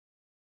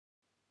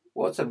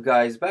What's up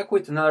guys, back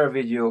with another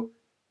video,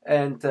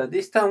 and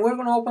this time we're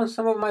gonna open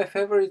some of my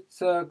favorite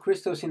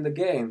crystals in the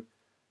game.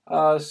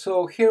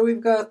 So here we've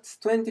got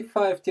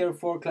 25 tier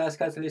 4 class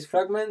catalyst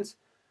fragments.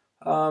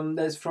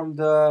 That's from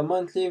the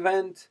monthly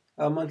event,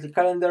 monthly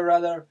calendar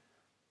rather.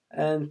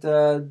 And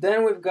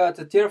then we've got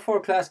a tier 4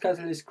 class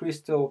catalyst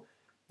crystal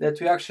that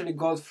we actually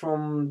got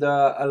from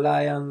the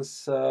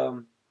Alliance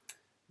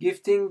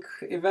gifting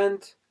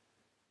event.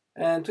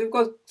 And we've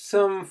got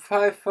some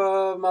map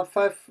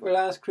 5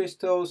 Alliance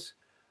crystals.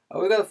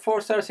 We got a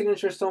 4-star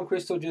signature stone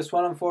crystal, just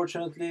one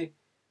unfortunately.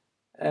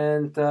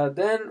 And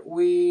then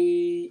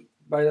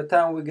by the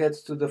time we get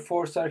to the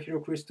 4-star hero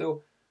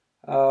crystal,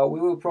 we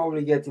will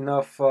probably get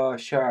enough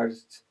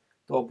shards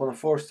to open a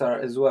 4-star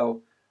as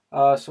well.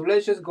 So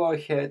let's just go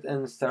ahead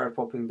and start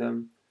popping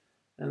them.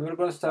 And we're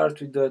gonna start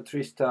with the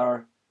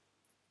 3-star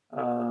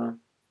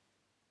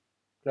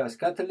class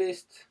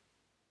catalyst.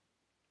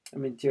 I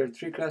mean tier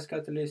 3 class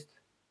catalyst.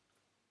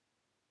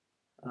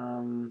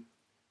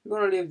 We're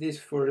gonna leave this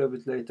for a little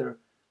bit later.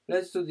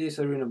 Let's do these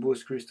arena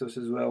boost crystals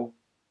as well.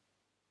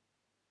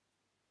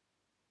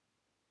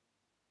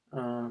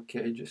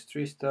 Okay, just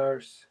 3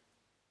 stars.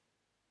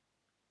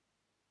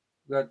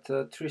 Got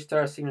a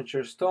 3-star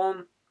signature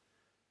stone.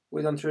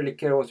 We don't really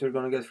care what we're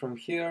gonna get from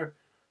here,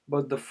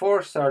 but the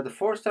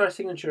 4-star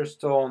signature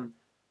stone,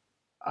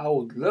 I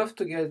would love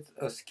to get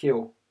a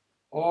skill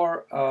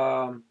or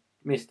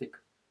mystic.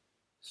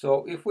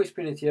 So if we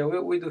spin it here,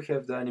 we do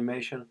have the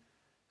animation.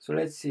 So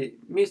let's see,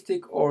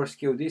 mystic or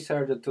skill. These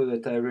are the two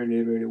that I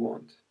really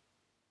want.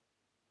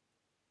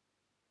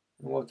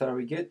 And what are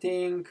we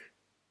getting?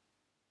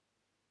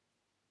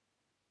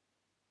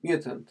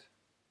 Mutant.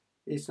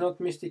 It's not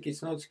mystic,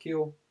 it's not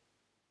skill,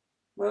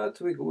 but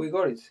we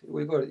got it.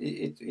 We got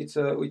it. It's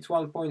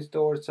 1 point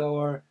towards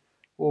our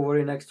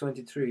Wolverine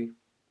X23.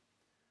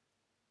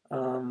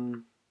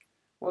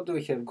 What do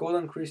we have?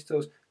 Golden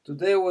crystals.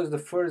 Today was the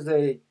first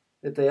day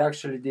that I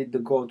actually did the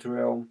gold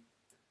realm,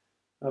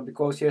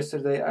 because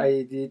yesterday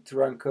I did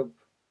rank up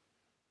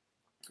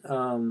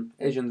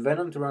Agent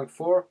Venom to rank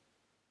 4.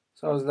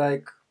 So I was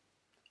like,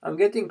 I'm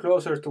getting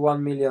closer to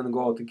 1 million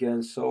gold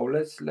again. So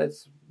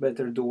let's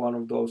better do one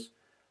of those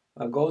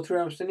gold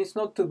realms, and it's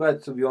not too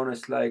bad to be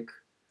honest. Like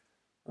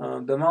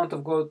the amount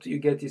of gold you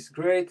get is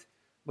great,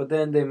 but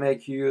then they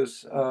make you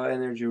use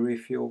energy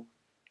refuel,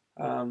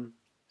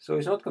 so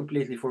it's not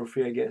completely for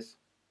free, I guess.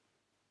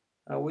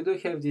 We do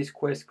have these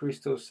quest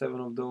crystals, 7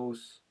 of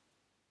those.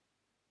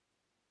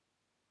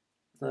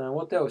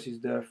 What else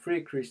is there?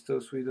 Free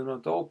crystals we do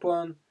not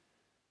open.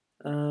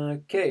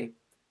 Okay,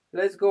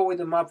 let's go with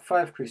the map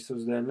 5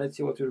 crystals then. Let's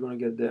see what we're gonna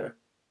get there.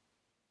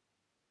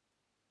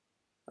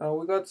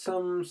 We got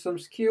some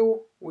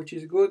skill, which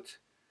is good.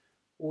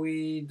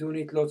 We do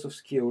need lots of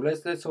skill.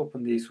 Let's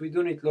open this. We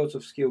do need lots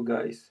of skill,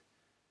 guys.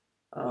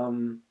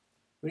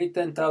 We need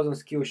 10,000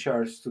 skill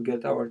shards to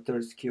get our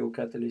 3rd skill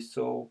catalyst,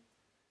 so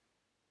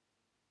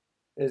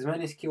as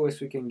many skill as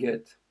we can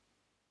get.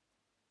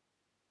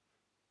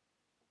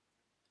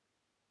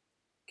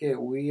 Okay,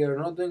 we are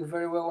not doing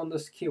very well on the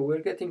skill.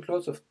 We're getting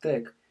lots of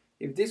tech.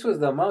 If this was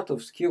the amount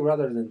of skill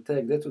rather than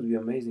tech, that would be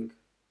amazing.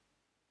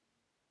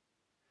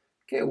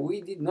 Okay, we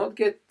did not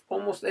get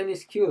almost any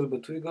skills,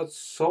 but we got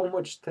so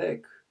much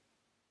tech.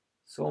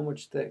 So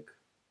much tech.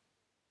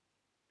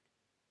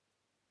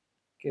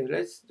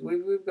 Okay,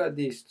 we've got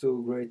these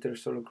 2 greater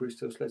solar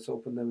crystals. Let's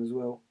open them as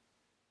well.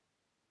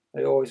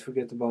 I always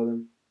forget about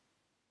them.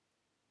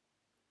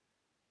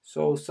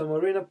 So some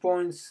arena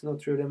points,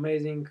 not really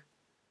amazing.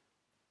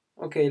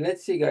 Okay,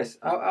 let's see guys.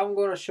 I'm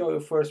gonna show you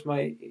first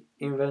my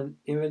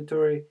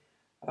inventory,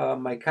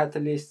 my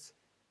catalysts,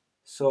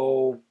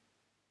 so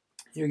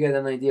you get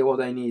an idea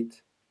what I need.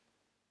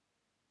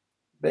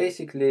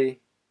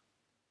 Basically,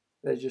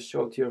 let's just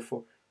show tier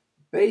 4.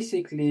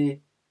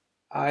 Basically,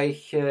 I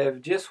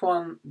have just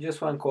one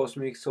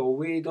cosmic, so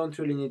we don't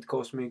really need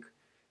cosmic,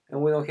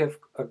 and we don't have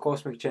a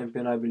cosmic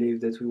champion, I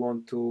believe, that we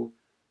want to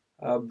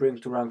bring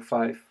to rank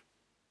 5.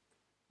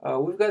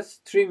 We've got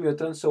 3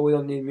 mutants, so we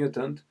don't need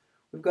mutant.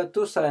 We've got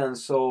 2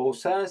 science, so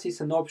science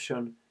is an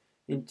option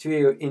in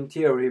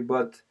theory,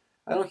 but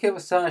I don't have a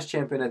science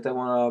champion that I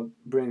want to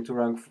bring to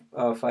rank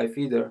 5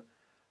 either.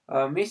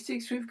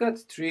 Mystics, we've got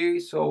 3,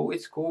 so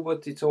it's cool,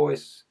 but it's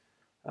always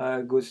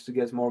good to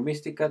get more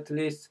mystic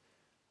catalysts.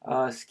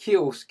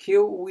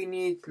 Skill, we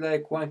need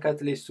like 1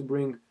 catalyst to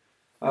bring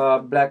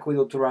Black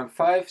Widow to rank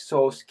 5,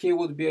 so skill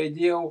would be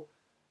ideal.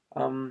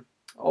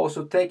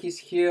 Also tech is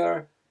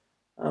here.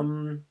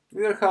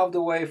 We're half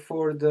the way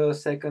for the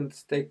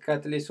 2nd tech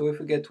catalyst, so if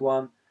we get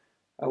 1,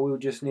 we'll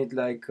just need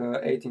like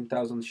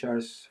 18,000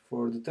 shards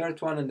for the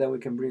 3rd one, and then we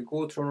can bring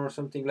Ultron or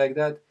something like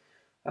that.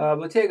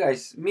 But yeah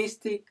guys,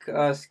 mystic,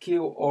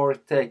 skill or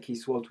tech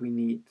is what we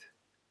need.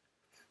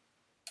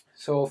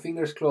 So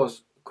fingers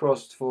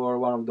crossed for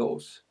one of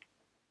those.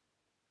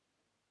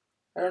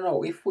 I don't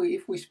know, if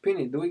we spin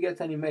it, do we get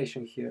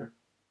animation here?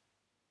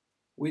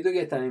 We do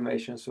get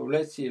animation, so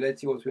let's see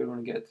what we're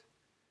gonna get.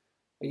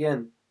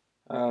 Again,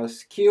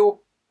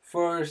 skill,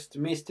 first,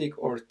 mystic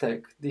or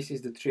tech. This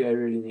is the 3 I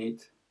really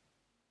need.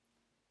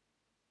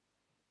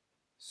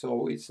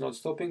 so it's not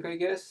stopping, I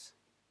guess.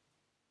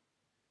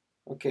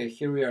 Okay,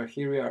 here we are,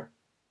 here we are.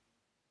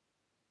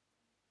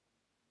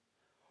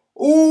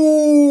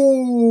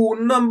 Ooh,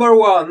 number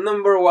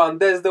one,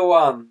 that's the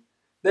one.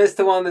 That's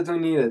the one that we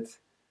needed.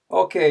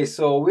 Okay,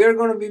 so we're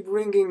gonna be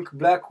bringing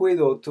Black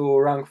Widow to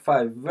rank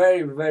 5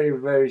 very, very,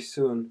 very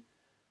soon.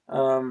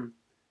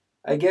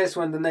 I guess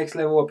when the next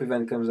level up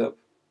event comes up.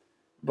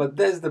 But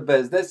that's the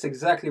best, that's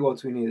exactly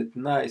what we needed.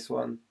 Nice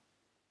one.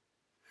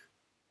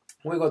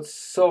 We got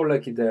so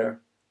lucky there.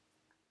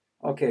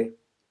 Okay,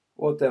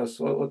 what else?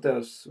 What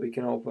else we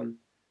can open?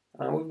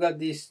 We've got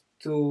these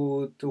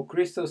two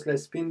crystals,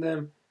 let's spin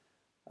them.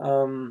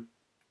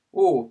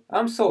 Oh,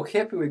 I'm so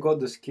happy we got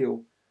the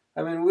skill.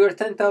 I mean, we're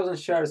 10,000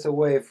 shards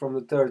away from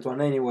the third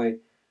one anyway,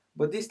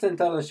 but these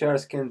 10,000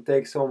 shards can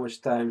take so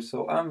much time,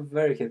 so I'm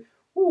very happy.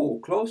 Oh,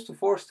 close to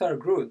 4-star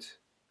Groot.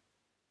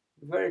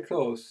 Very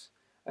close.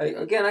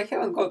 Again, I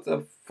haven't got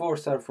a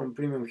 4-star from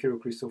Premium Hero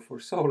Crystal for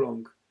so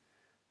long.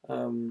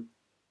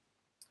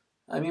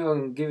 I'm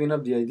even giving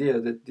up the idea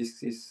that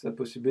this is a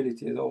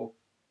possibility at all.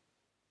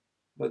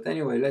 But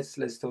anyway, let's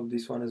stop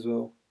this one as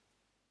well.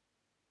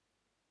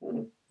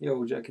 Ooh,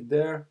 Yellow Jacket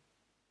there.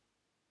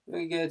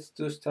 We get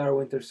 2-star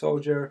Winter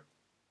Soldier.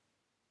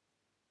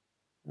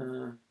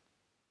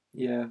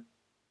 Yeah.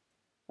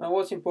 Now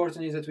what's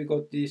important is that we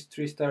got these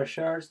 3-star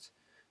shards.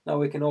 Now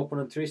we can open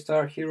a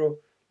 3-star hero.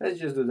 Let's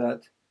just do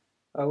that.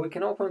 We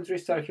can open a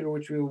 3-star hero,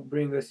 which will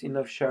bring us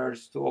enough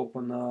shards to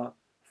open a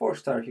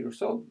 4-star hero.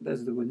 So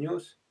that's the good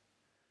news.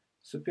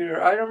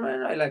 Superior Iron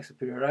Man. I like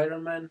Superior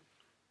Iron Man.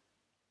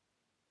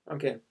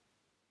 Okay.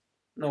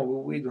 No,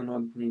 we do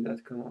not need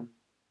that. Come on.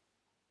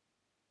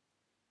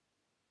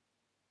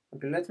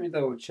 Okay, let me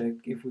double check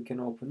if we can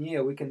open. Yeah,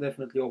 we can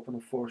definitely open a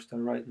 4-star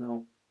right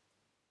now.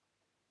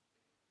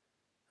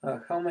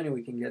 How many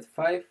we can get?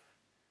 5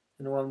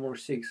 and one more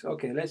 6.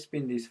 Okay, let's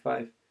spin these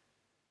 5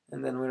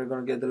 and then we're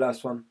gonna get the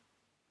last one.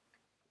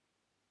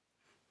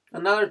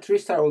 Another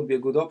 3-star would be a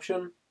good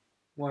option.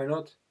 Why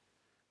not?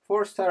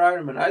 4-star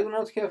Iron Man. I do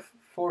not have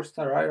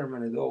 4-star Iron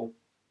Man at all.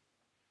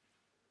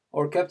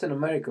 Or Captain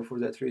America for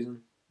that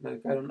reason.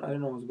 Like I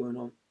don't know what's going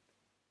on.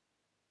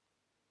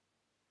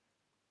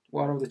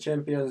 One of the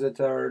champions that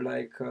are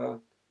like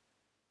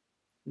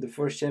the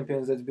first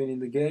champions that's been in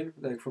the game,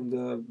 like from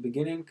the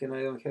beginning, and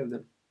I don't have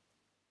them.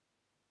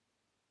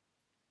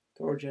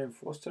 Thor Jane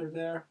Foster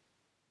there.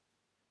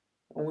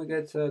 And we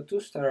get a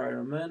 2-star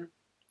Iron Man.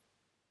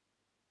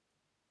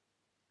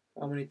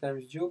 How many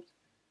times duped?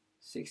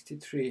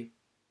 63.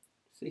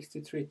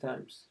 63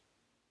 times.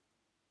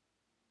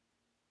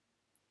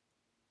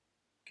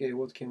 Okay,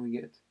 what can we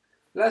get?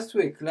 Last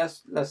week, it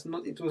was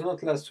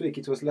not last week,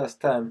 it was last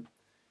time.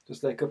 It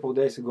was like a couple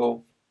days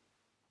ago.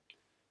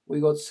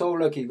 We got so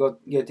lucky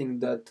getting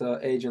that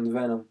Agent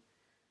Venom.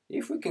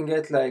 If we can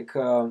get like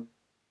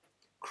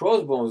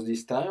Crossbones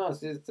this time,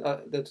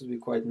 that would be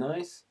quite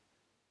nice.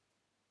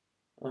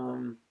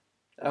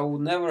 I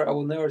would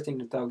never think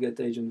that I'll get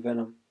Agent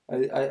Venom.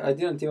 I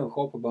didn't even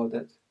hope about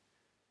that.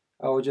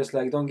 I was just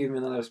like, don't give me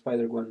another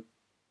Spider-Gwen.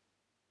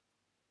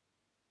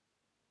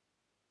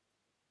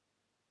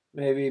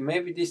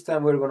 Maybe this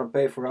time we're gonna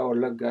pay for our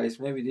luck, guys.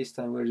 Maybe this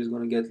time we're just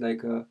gonna get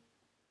like a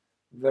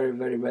very,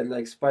 very bad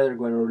like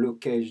Spider-Gwen or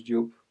Luke Cage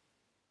dupe.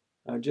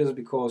 Just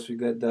because we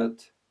got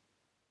that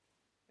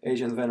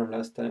Agent Venom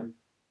last time.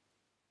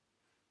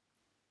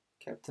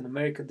 Captain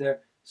America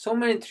there. So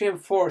many 3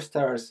 and 4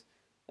 stars,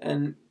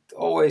 and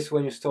always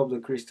when you stop the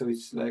crystal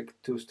it's like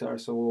 2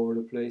 stars all over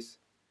the place.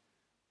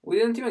 We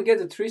didn't even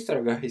get a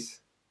 3-star, guys.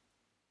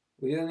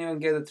 We didn't even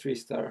get a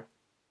 3-star.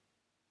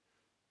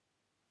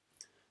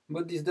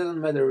 But this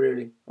doesn't matter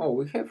really. Oh,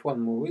 we have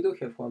one more. We do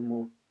have one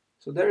more.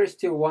 So there is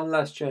still one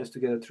last chance to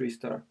get a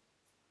 3-star.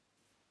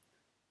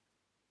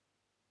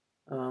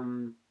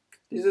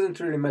 This doesn't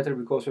really matter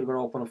because we're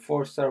gonna open a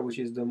 4-star, which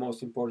is the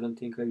most important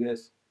thing, I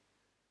guess.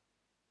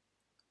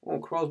 Oh,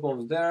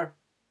 Crossbones there,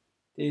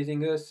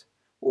 teasing us.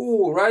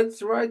 Oh, right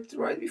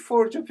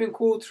before jumping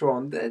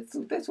Ultron. That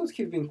would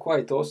have been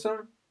quite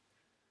awesome.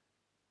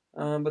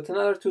 But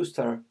another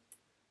 2-star.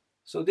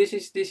 So this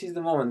is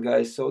the moment,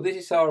 guys. So this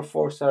is our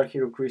 4-star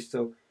Hero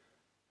Crystal.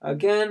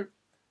 Again,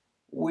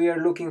 we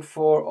are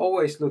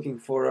always looking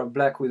for a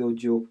Black Widow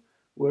dupe.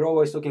 We're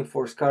always looking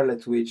for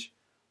Scarlet Witch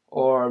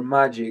or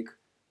Magic.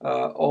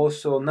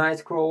 Also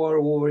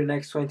Nightcrawler, Wolverine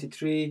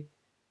X-23.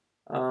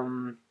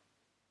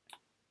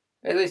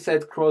 As I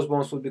said,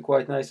 Crossbones would be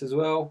quite nice as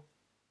well.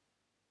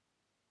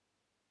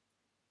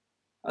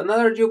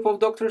 Another dupe of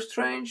Doctor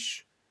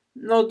Strange.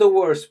 Not the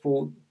worst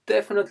pull.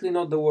 Definitely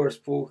not the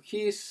worst pull.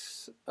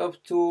 He's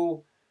up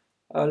to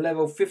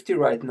level 50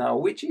 right now,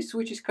 which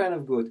is kind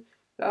of good.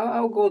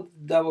 I'll go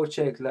double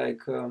check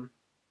like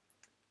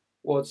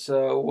what's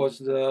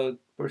the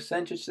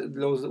percentage that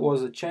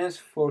was a chance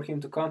for him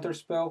to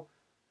counterspell,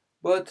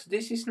 but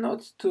this is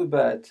not too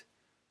bad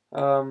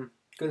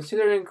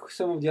considering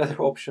some of the other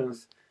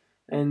options,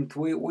 and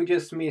we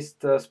just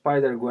missed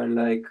Spider-Gwen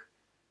like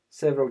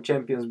several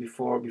champions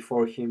before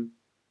him.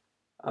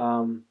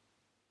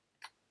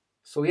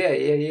 So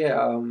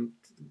yeah.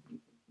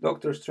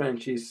 Doctor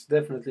Strange is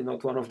definitely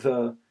not one of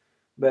the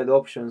bad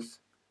options.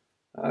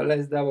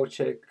 Let's double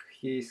check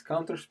his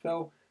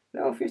counterspell.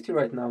 Level 50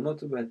 right now, not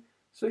too bad.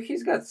 So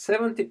he's got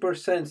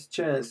 70%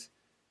 chance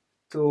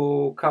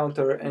to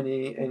counter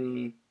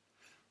any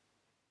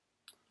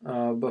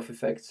buff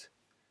effects.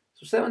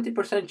 So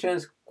 70%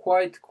 chance,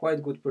 quite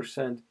good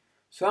percent.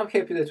 So I'm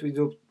happy that we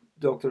do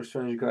Doctor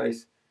Strange,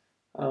 guys.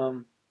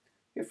 Um,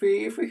 if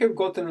we have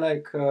gotten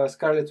like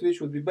Scarlet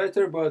Witch would be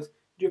better, but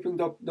duping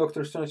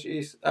Doctor Strange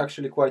is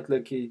actually quite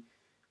lucky.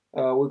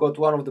 We got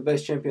one of the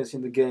best champions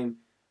in the game,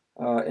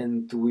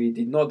 and we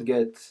did not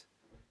get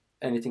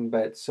anything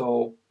bad.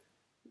 So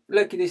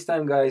lucky this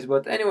time, guys.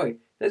 But anyway,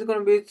 that's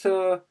gonna be it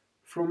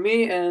from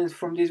me and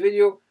from this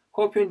video.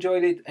 Hope you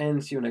enjoyed it,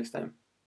 and see you next time.